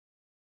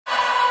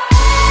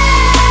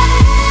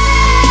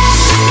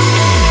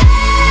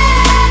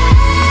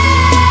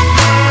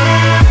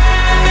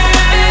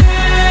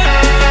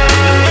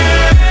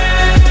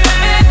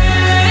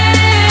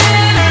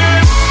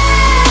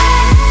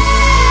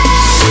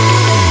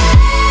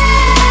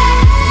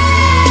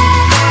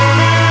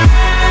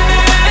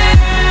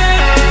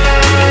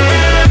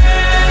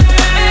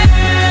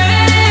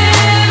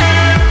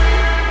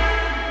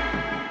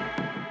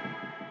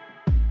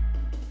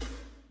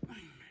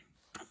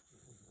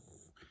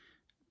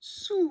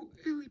So,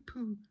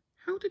 Ellie-Poo,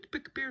 how did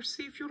Big Bear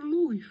save your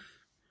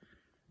life?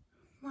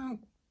 Well,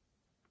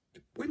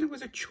 when I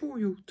was a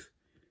child,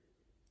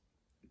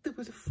 there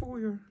was a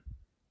fire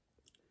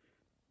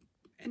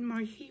in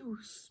my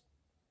house.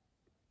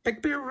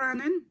 Big Bear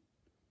ran in,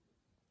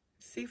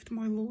 saved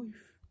my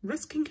life,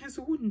 risking his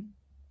own.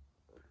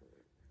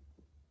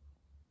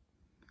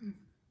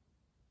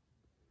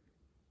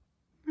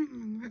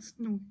 That's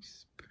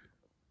nice.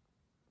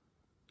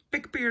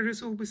 Big Bear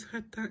has always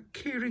had that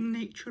caring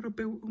nature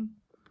about him.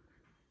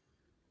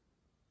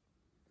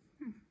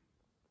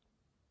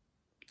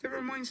 It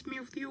reminds me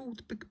of the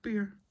old Big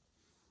Bear.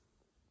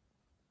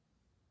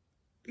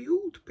 The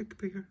old Big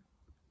Bear.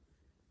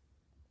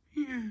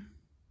 Yeah.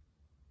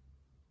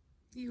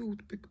 The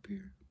old Big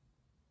Bear.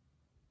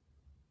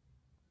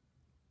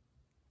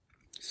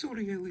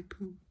 Sorry,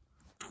 Ellie-Poo.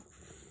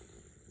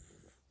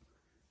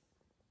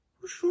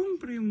 What's wrong,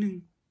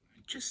 Browning?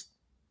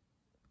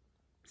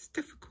 It's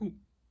difficult.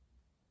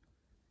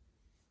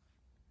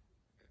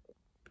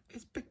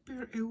 Is Big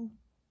Bear ill?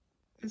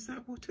 Is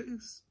that what it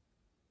is?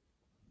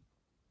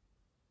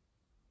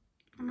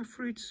 I'm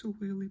afraid so,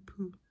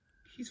 Ellie-Poo.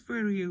 He's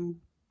very ill.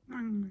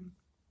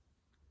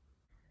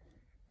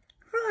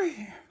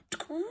 Right.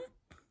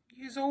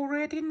 He's all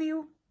ready,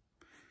 Neil?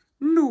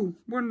 No,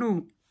 we're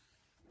not.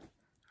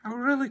 I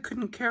really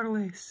couldn't care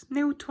less.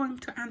 Now time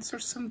to answer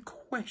some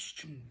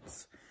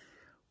questions.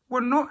 We're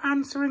not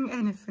answering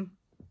anything.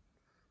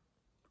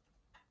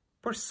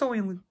 We're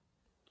silent.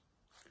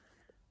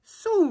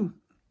 So,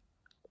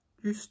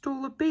 you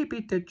stole a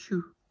baby, did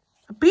you?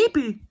 A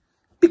baby?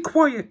 Be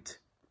quiet.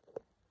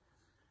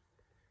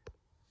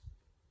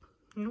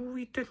 No,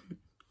 we didn't.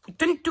 We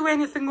didn't do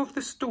anything of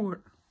the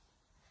sort.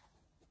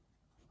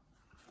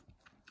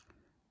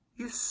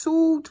 You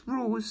sold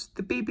Rose,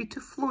 the baby, to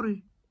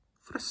Florrie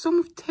for a sum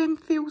of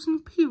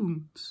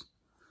 £10,000.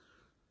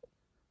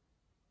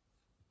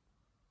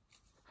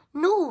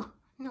 No.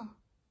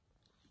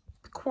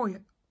 Be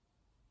quiet.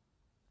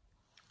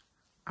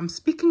 I'm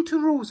speaking to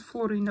Rose,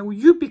 Florrie. Now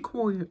you be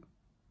quiet.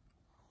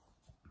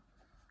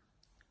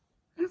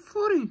 And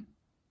Florrie,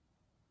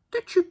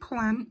 did you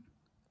plant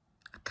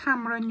a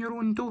camera in your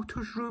own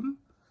daughter's room?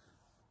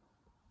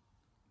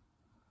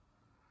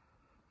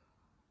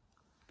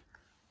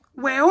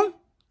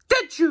 Well,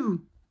 did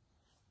you?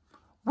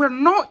 We're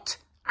not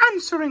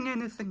answering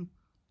anything.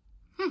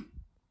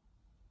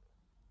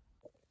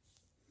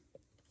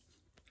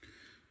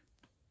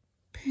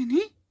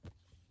 Penny?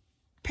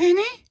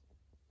 Penny?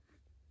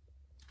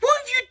 What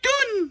have you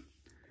done?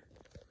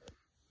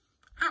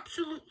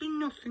 Absolutely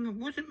nothing. It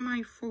wasn't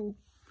my fault.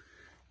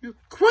 You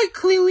quite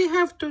clearly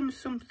have done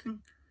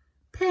something.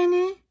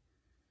 Penny?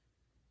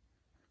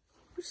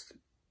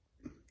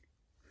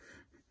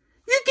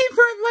 You gave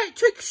her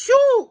electric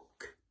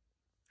shock.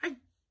 I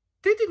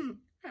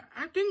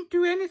didn't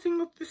do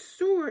anything of the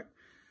sort.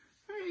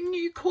 I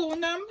need to call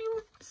an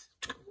ambulance.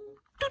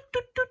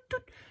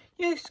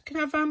 Yes, can I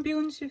have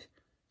ambulances?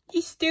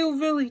 Eastdale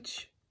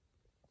Village.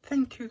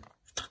 Thank you.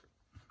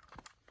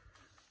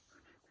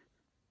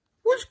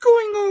 What's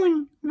going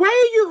on? Why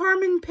are you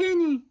harming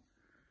Penny?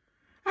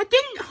 I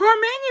didn't harm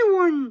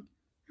anyone.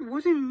 It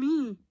wasn't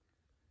me.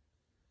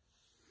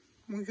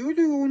 Well, you're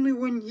the only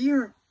one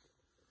here.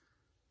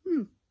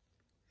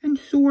 And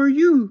so are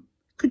you.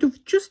 Could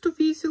have just as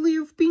easily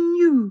have been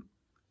you.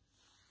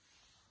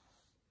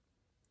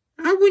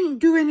 I wouldn't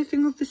do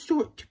anything of the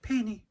sort to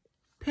Penny.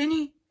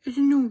 Penny is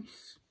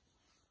nice.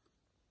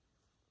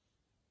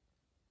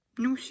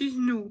 No, she's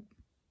not.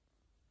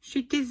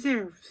 She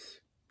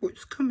deserves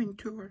what's coming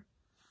to her.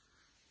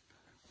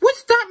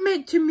 What's that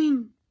meant to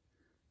mean?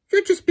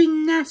 You're just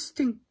being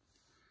nasty.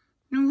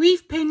 Now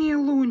leave Penny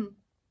alone.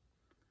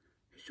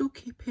 It's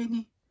okay,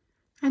 Penny.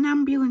 An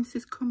ambulance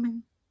is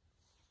coming.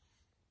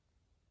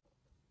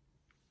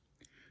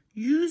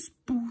 Yous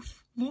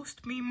both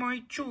lost me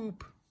my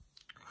job.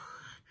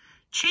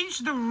 Change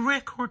the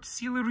record,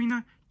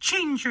 Skyoaklyia.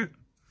 Change it.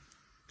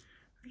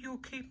 Are you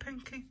okay,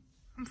 Pinky?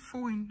 I'm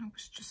fine. I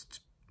was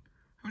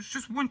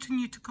just wanting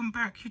you to come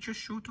back. You just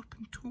showed up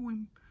in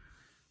time.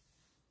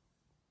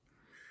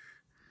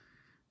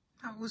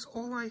 That was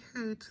all I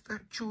heard,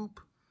 that job.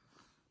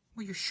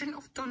 Well, you shouldn't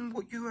have done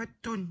what you had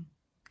done.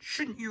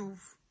 Shouldn't you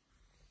have?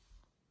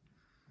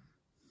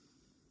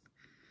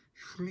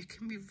 You're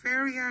making me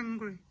very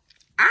angry.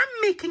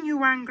 I'm making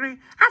you angry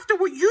after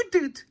what you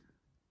did.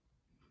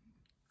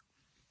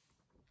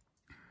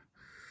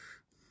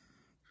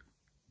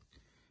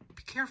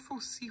 Be careful,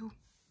 Seal.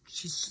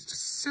 She's just a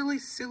silly,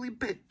 silly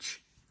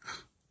bitch.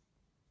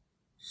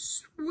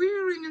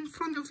 Swearing in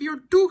front of your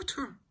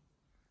daughter.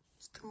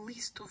 It's the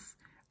least of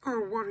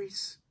our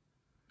worries.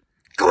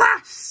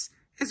 Glass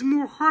is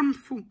more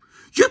harmful.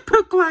 You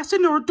put glass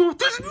in our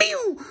daughter's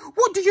meal.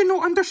 What do you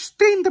not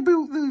understand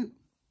about that?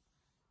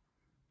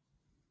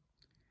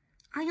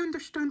 I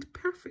understand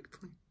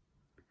perfectly.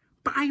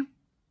 But Are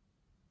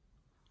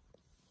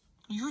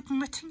you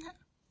admitting it?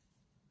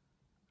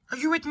 Are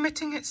you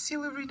admitting it,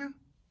 Skyoaklyia?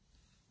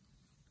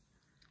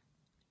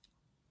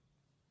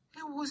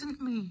 It wasn't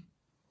me.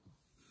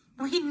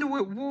 We know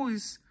it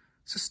was.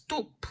 So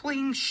stop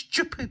playing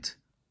stupid.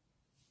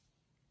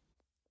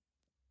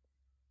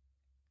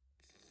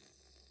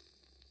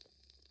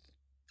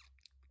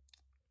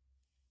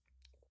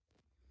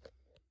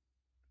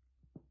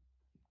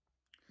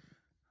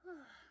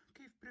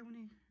 Gave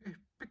Brownie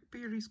Big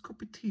Bear his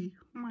cup of tea.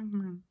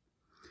 Man.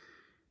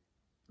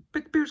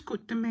 Big Bear's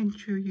got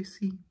dementia, you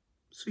see,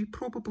 so he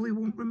probably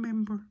won't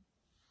remember.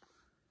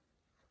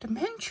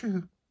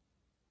 Dementia?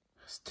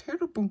 That's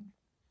terrible.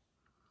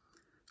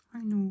 I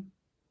know.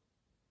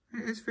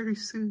 It is very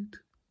sad.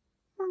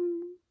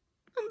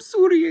 I'm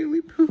sorry,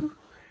 Ellie Pooh.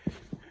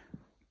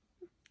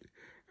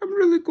 I'm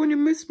really going to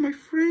miss my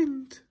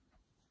friend.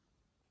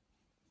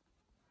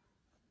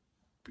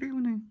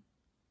 Brownie,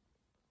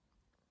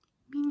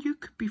 me and you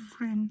could be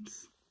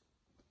friends.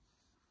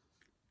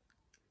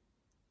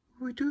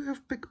 We do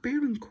have Big Bear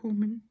in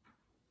common.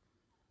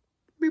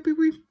 Maybe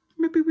we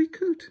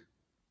could.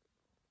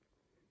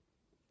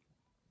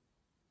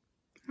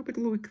 I would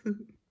like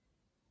that.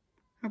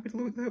 I would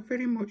like that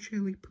very much,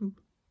 Ellie Pooh.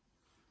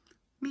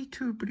 Me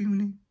too,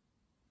 Brownie.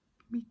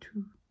 Me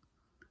too.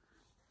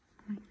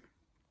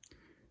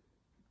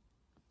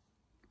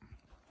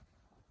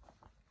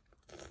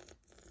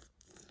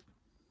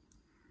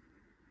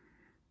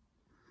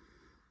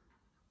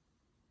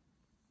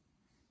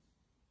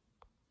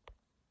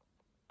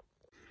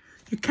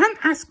 You can't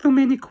ask them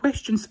any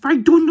questions if I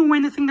don't know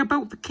anything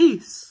about the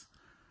case.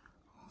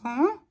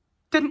 Huh?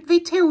 Didn't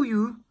they tell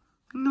you?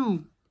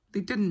 No,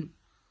 they didn't.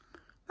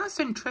 That's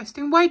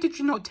interesting. Why did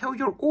you not tell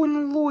your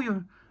own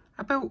lawyer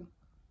about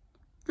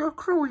your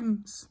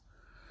crimes?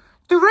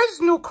 There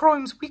is no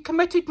crimes. We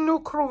committed no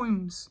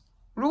crimes.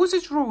 Rose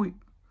is right.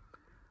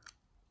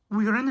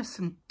 We're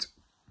innocent.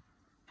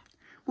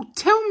 Well,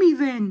 tell me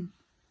then.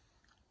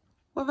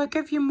 Will I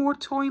give you more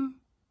time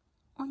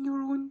on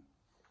your own?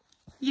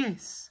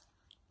 Yes.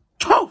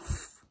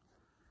 Tough!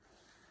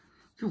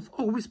 You've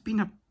always been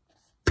a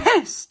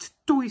pest,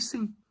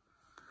 Dawson.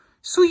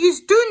 So yous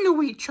do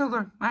know each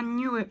other. I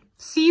knew it.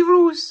 See,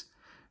 Rose?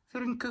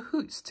 They're in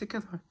cahoots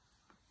together.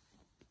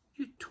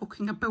 You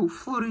talking about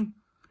flirting.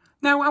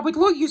 Now, I would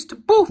like yous to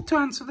both to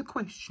answer the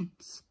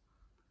questions.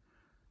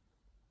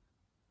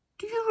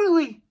 Do you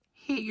really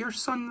hate your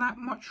son that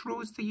much,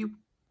 Rose, that you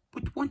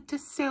would want to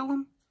sell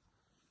him?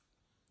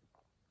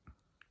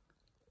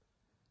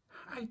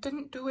 I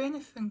didn't do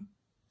anything.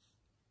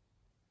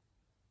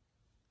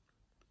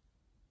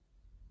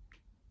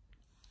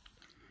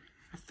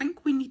 I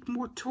think we need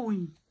more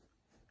time.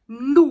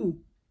 No,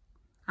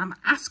 I'm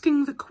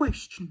asking the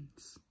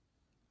questions.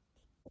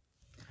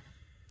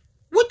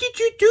 What did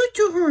you do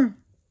to her?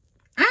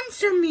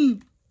 Answer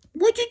me.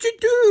 What did you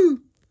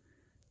do?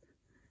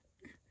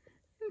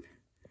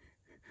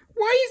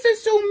 Why is it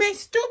so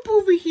messed up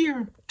over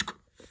here?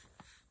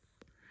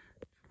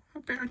 I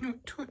better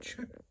not touch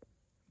it.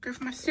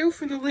 Give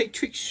myself an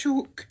electric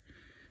shock.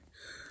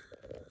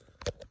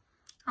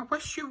 I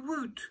wish you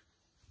would.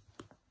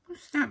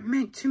 What's that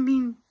meant to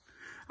mean?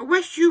 I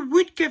wish you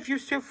would give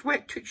yourself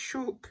electric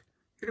shock.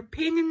 You're a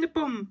pain in the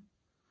bum.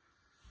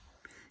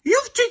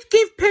 You've just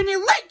gave Penny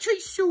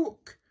electric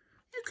shock.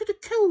 You could have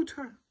killed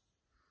her.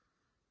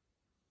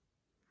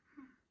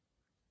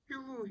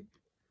 You're right.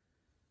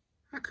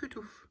 I could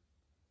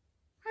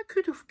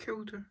have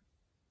killed her.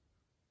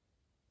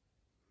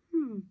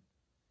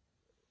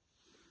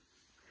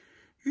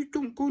 You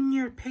don't go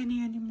near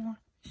Penny anymore.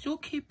 It's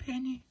okay,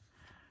 Penny.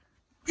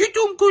 You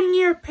don't go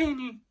near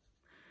Penny.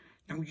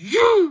 Now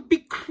you be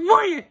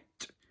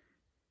quiet.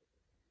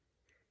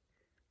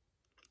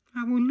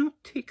 I will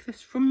not take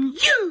this from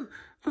you,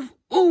 of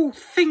all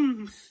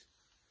things.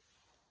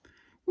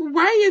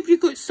 Why have you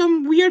got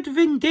some weird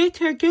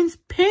vendetta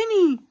against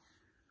Penny?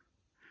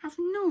 I've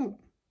no.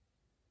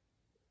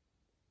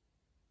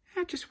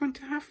 I just want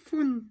to have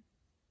fun.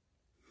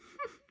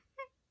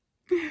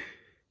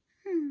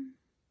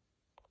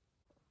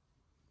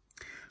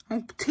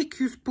 I'll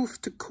take you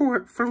both to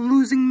court for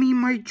losing me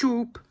my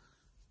job.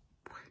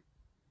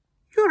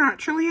 You're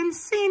actually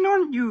insane,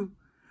 aren't you?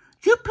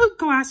 You put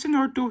glass in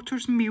our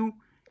daughter's meal,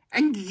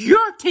 and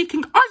you're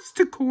taking us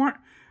to court.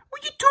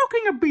 What are you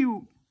talking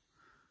about?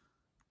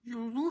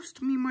 You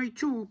lost me my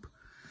job.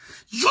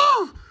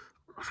 You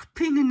are a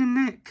pain in the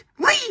neck.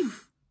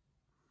 Leave!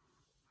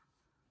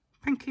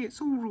 Pinky, it's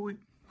all right.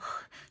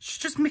 She's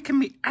just making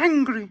me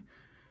angry.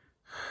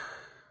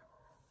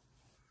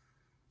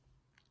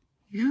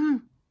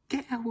 You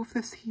get out of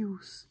this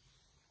house.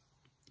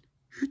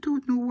 You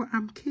don't know what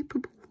I'm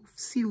capable of,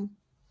 Seal.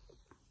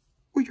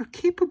 What you're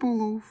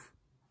capable of.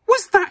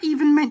 What's that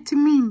even meant to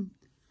mean?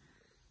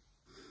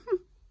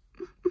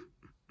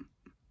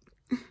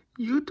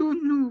 You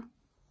don't know.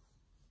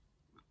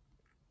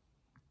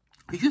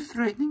 Are you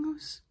threatening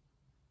us?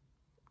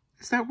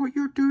 Is that what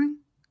you're doing?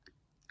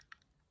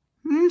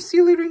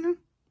 Sealerina?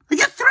 Are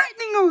you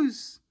threatening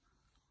us?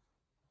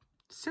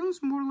 Sounds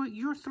more like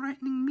you're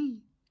threatening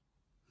me.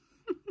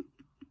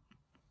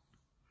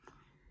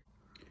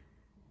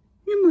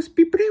 You must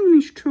be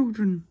Brownie's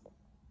children.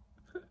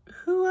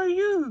 Who are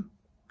you?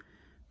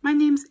 My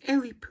name's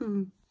Ellie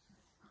Pooh.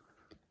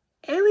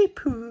 Ellie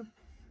Pooh?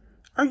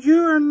 Are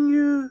you our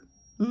new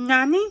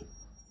nanny?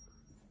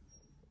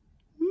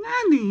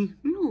 Nanny?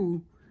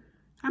 No.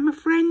 I'm a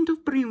friend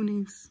of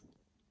Brownie's.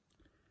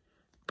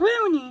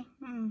 Brownie?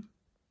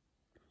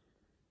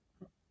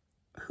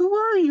 Who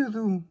are you,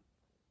 though?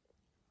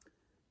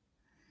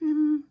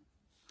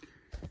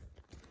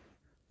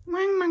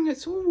 Wang Mang,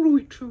 it's all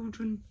right,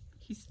 children.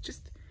 He's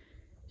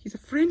a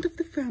friend of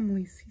the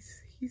family's.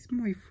 He's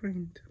my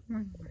friend.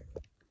 Wang Mang.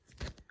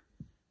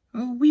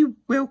 Oh, we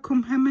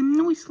welcome him in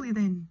nicely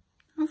then.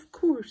 Of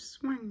course,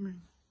 Wang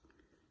Mang.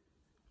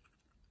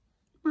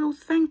 Well,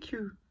 thank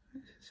you.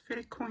 It's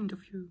very kind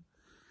of you.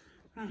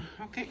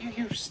 I'll get you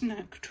your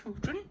snack,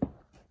 children.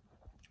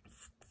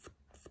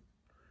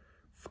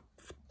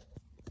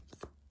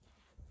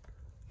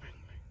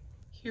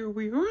 Here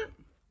we are.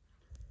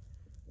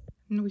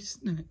 Nice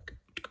snack.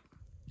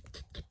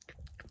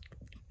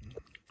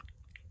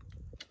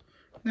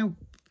 Now,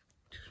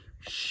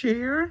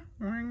 share.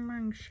 Wang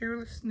Mang, share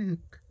the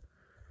snack.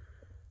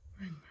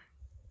 Wang Mang,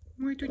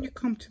 why don't you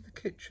come to the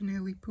kitchen,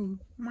 Ellie Poo?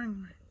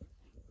 Wang Mang.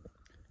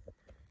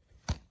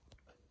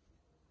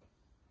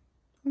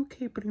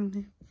 Okay,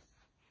 Brownie.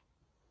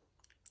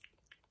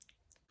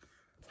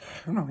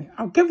 Right,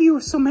 I'll give you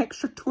some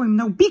extra time.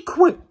 Now be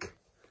quick.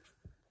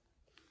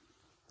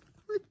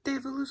 What the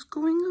devil is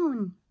going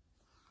on?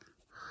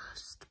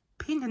 It's a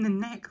pain in the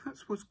neck,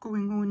 that's what's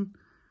going on.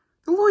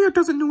 The lawyer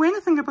doesn't know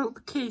anything about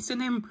the case,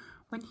 and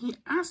when he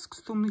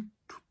asks them,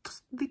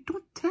 they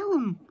don't tell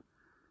him.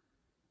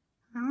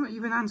 They're not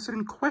even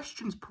answering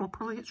questions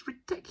properly. It's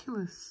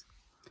ridiculous.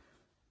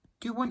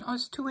 Do you want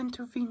us to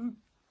intervene?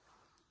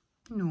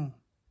 No.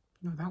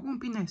 No, that won't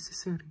be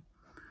necessary.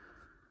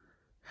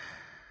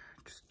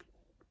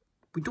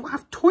 We don't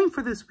have time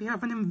for this. We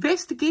have an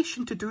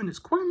investigation to do, and it's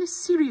quite a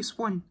serious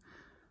one.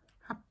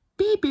 A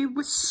baby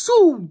was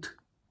sold.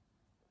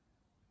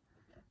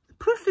 The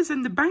proof is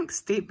in the bank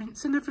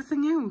statements and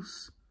everything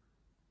else.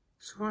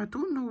 So I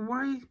don't know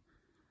why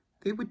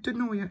they would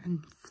deny it.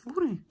 And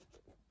Florrie,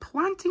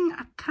 planting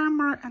a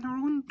camera in our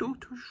own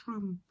daughter's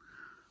room.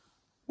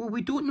 Well,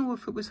 we don't know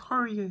if it was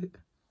her yet.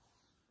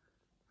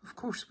 Of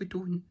course we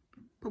don't.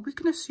 But we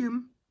can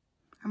assume,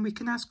 and we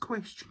can ask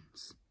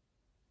questions.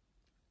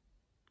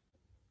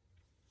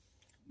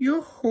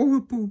 You're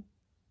horrible.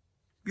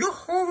 You're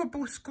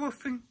horrible,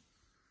 Scoffing.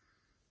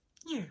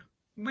 Yeah,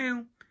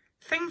 well,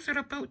 things are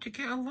about to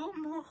get a lot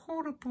more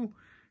horrible,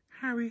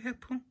 Harry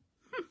Hippo.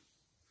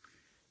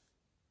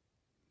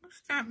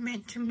 What's that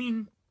meant to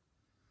mean?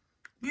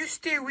 You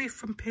stay away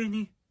from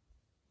Penny.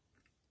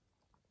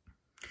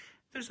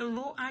 There's a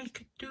lot I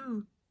could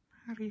do,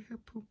 Harry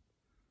Hippo.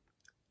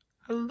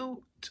 A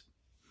lot.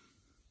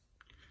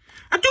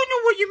 I don't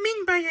know what you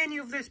mean by any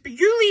of this, but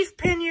you leave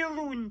Penny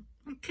alone,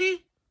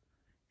 okay?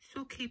 It's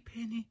okay,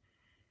 Penny.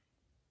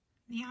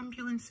 The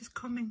ambulance is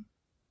coming,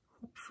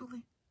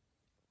 hopefully.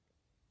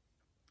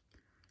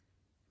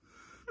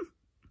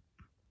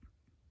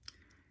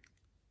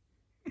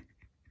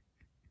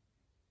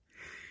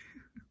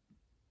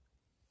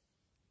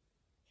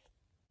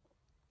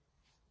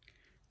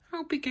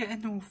 I'll be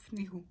getting off,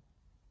 Neil.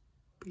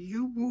 But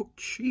you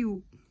watch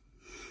you.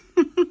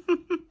 Who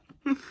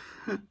the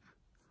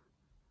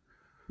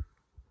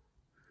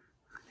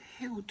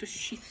hell does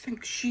she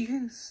think she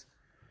is?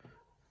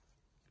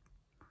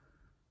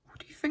 What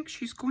do you think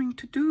she's going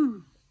to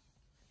do?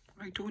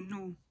 I don't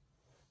know.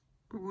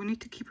 But we'll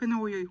need to keep an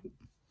eye out.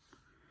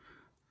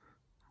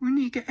 We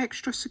need to get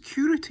extra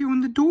security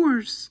on the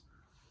doors.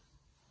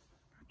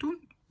 I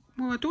don't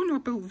know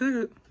about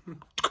that.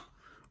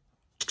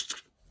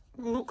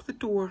 Lock the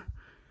door.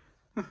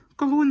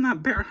 Gallo and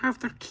that better have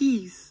their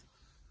keys.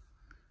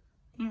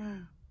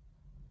 Yeah.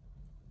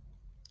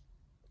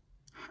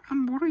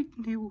 I'm worried,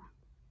 Neil.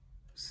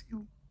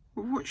 Seal,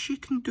 what she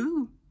can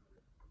do.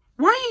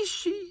 Why is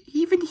she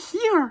even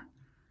here?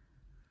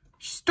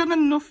 She's done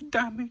enough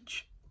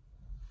damage.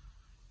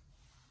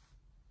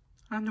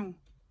 I know.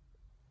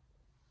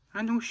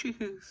 I know she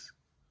is.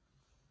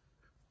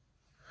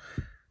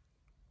 I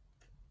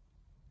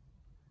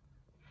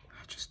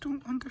just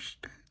don't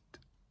understand.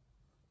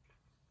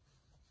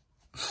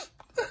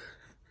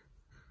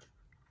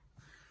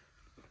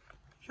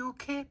 You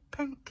okay,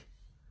 Pink?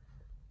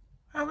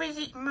 I was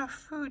eating my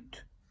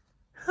food.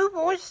 Who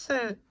was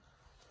that?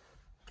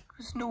 There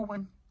was no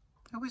one.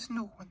 There was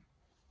no one.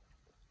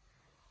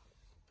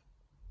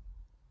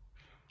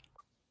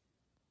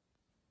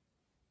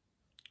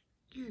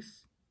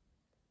 Yes.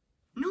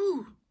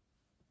 No.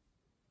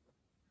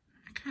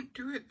 I can't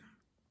do it.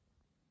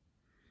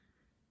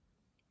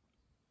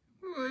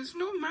 Well, it's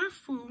not my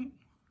fault.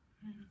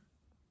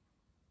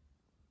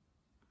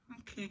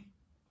 Okay.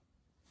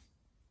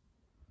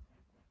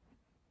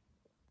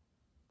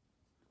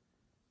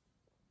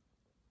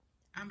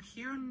 I'm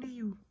here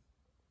now.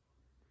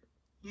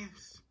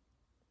 Yes.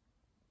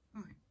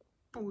 Right,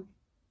 boy.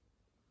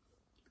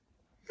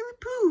 Hello,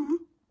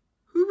 Pooh.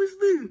 Who was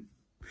that?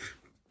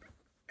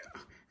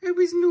 It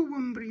was no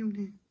one,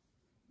 Brownie.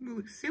 Well,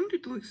 it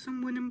sounded like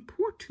someone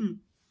important.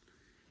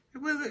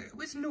 Well, it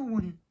was no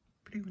one,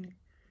 Brownie.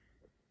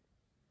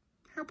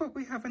 How about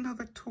we have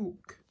another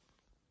talk?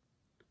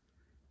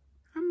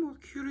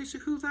 curious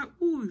who that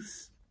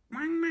was.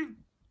 Wang Mang,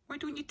 why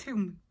don't you tell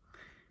me?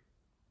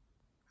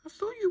 I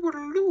thought you were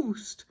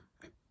lost.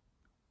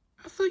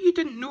 I thought you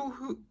didn't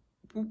know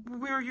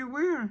where you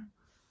were.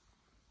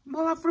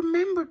 Well, I've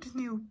remembered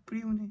now,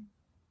 Brownie.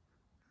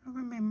 I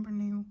remember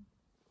now.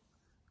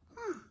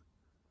 Oh,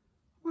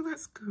 well,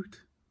 that's good.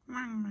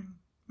 Wang Mang,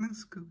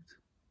 that's good.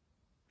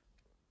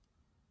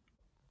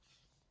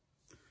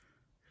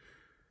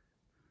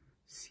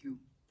 So,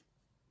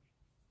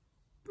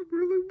 I'm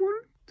really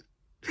worried.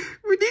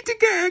 We need to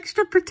get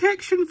extra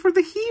protection for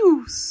the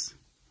heels.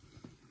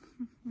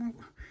 Well,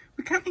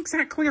 we can't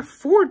exactly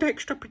afford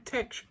extra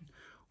protection.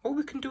 All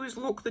we can do is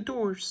lock the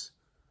doors.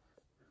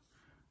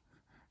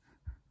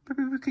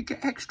 Maybe we could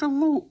get extra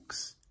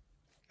locks.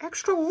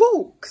 Extra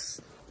locks?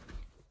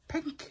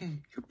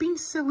 Pinky, you're being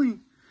silly.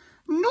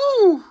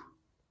 No!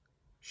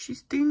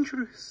 She's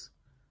dangerous.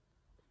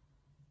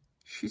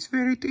 She's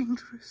very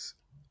dangerous.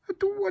 I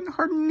don't want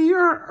her near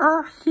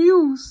our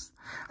heels.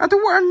 I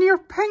don't want her near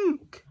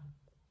Pink.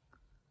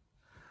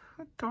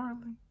 Oh,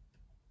 darling.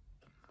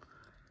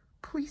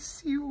 Please,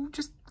 Seal,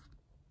 just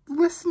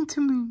listen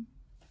to me.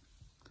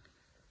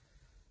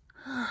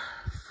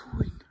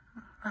 Fine.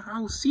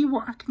 I'll see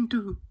what I can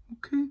do,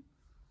 okay?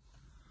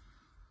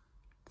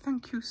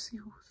 Thank you,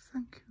 Seal.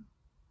 Thank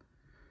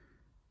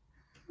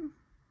you.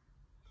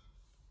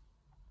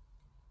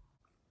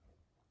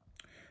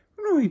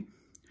 Right.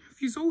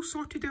 Have you all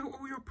sorted out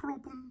all your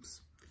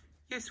problems?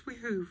 Yes, we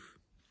have.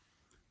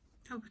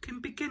 Now we can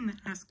begin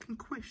asking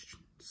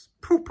questions.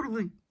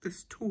 Properly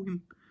this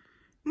time.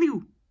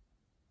 Now,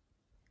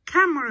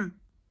 camera.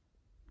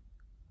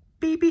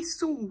 Baby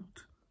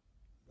sold.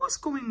 What's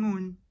going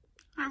on?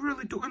 I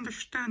really don't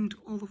understand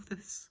all of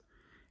this.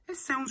 It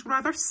sounds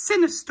rather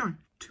sinister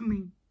to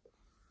me.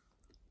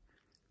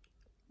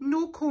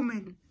 No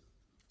comment.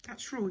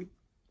 That's right.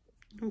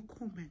 No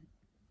comment.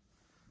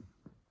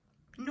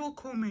 No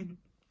comment.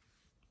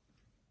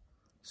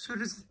 So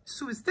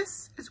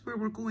this is where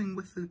we're going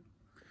with it.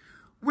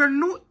 We're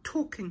not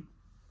talking.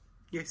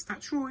 Yes,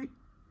 that's right.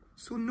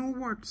 So no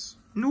words.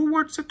 No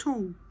words at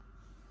all.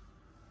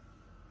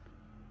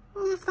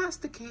 Well, if that's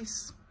the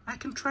case, I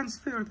can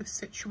transfer this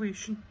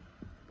situation.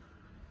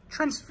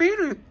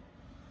 Transfer it?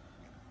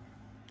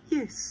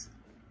 Yes.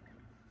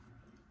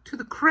 To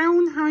the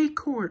Crown High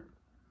Court,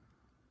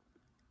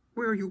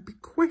 where you'll be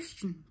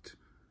questioned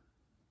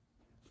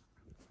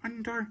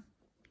under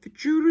the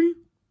jury.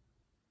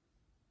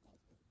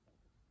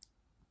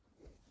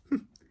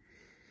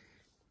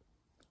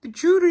 The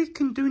jury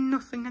can do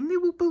nothing and they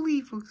will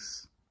believe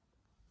us.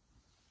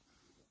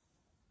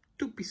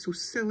 Don't be so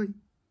silly.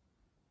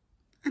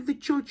 And the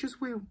judge as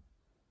well.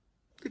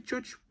 The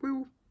judge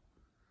will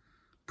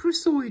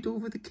preside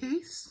over the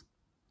case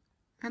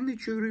and the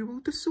jury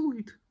will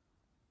decide.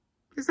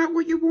 Is that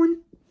what you want?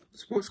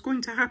 It's what's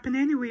going to happen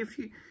anyway if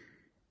you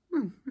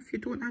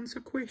don't answer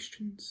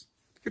questions.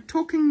 You're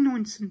talking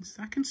nonsense.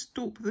 I can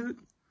stop that.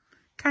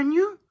 Can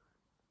you?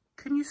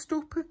 Can you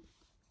stop it?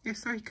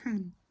 Yes, I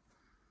can.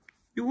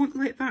 You won't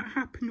let that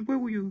happen,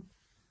 will you?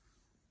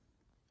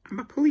 I'm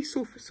a police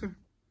officer.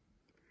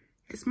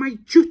 It's my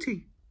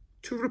duty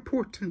to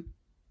report it.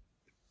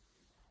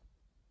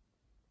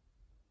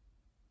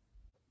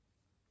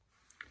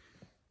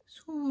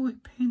 So,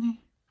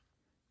 Penny,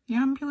 the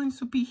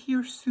ambulance will be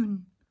here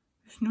soon.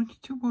 There's no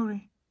need to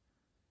worry.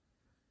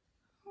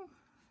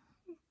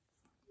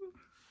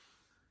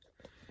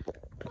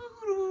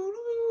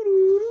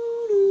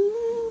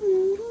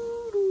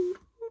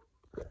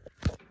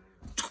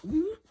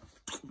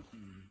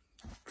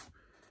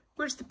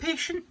 Where's the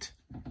patient?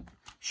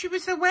 She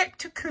was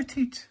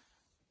electrocuted.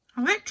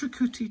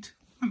 Electrocuted?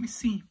 Let me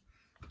see.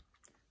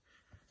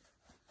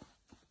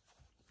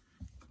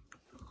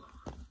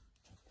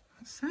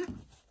 That's it.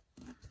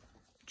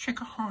 Check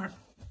her heart.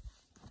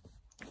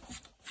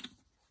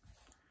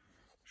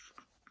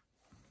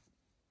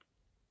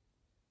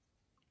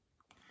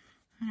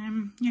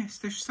 Yes,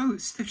 there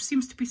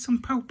seems to be some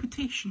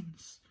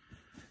palpitations.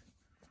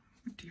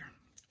 Oh dear.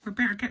 We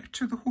better get her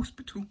to the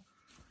hospital.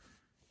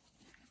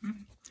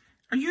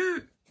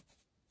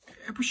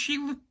 Was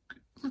she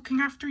looking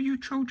after you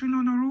children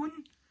on her own?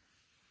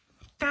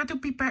 Dad'll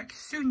be back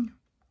soon,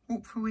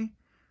 hopefully.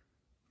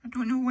 I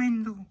don't know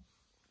when though.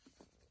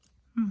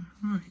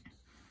 Right.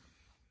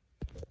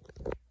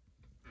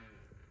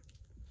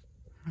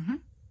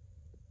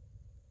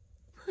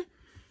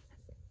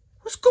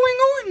 What's going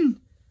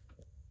on?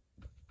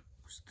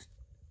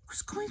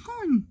 What's going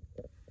on?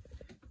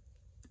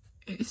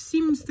 It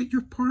seems that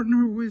your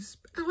partner was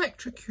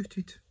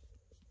electrocuted.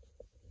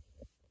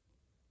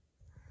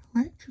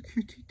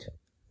 Electrocuted?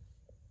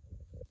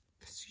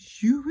 This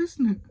is you,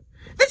 isn't it?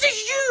 This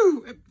is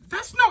you!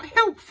 That's not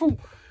helpful.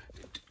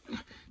 It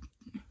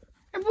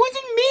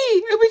wasn't me.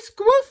 It was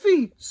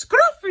Scruffy.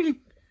 Scruffy!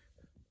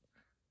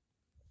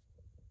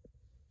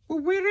 Well,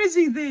 where is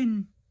he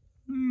then?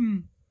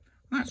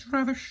 That's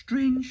rather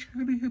strange,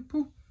 Harry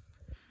Hippo.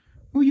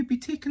 Will you be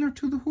taking her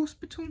to the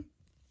hospital?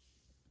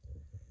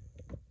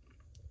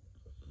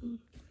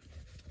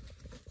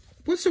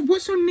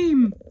 What's her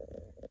name?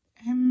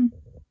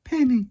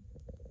 Penny.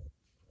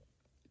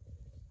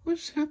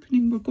 What's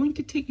happening? We're going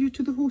to take you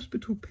to the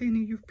hospital, Penny.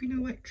 You've been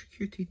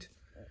electrocuted.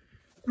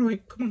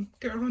 Right, come on,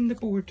 get her on the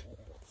board.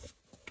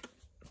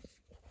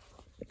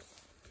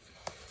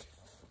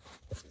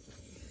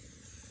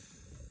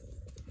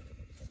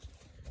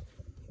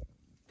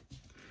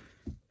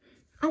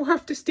 I'll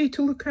have to stay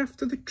to look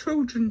after the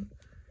children,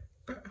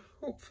 but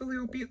hopefully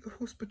I'll be at the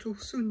hospital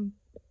soon.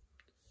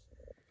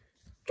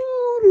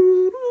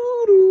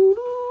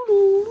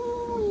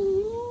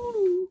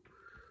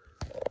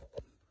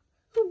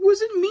 It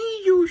wasn't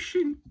me,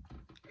 Yoshi.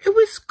 It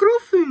was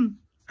Scruffin.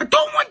 I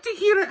don't want to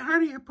hear it,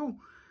 Harry Apple.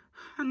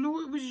 I know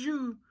it was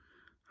you.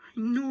 I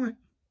know it.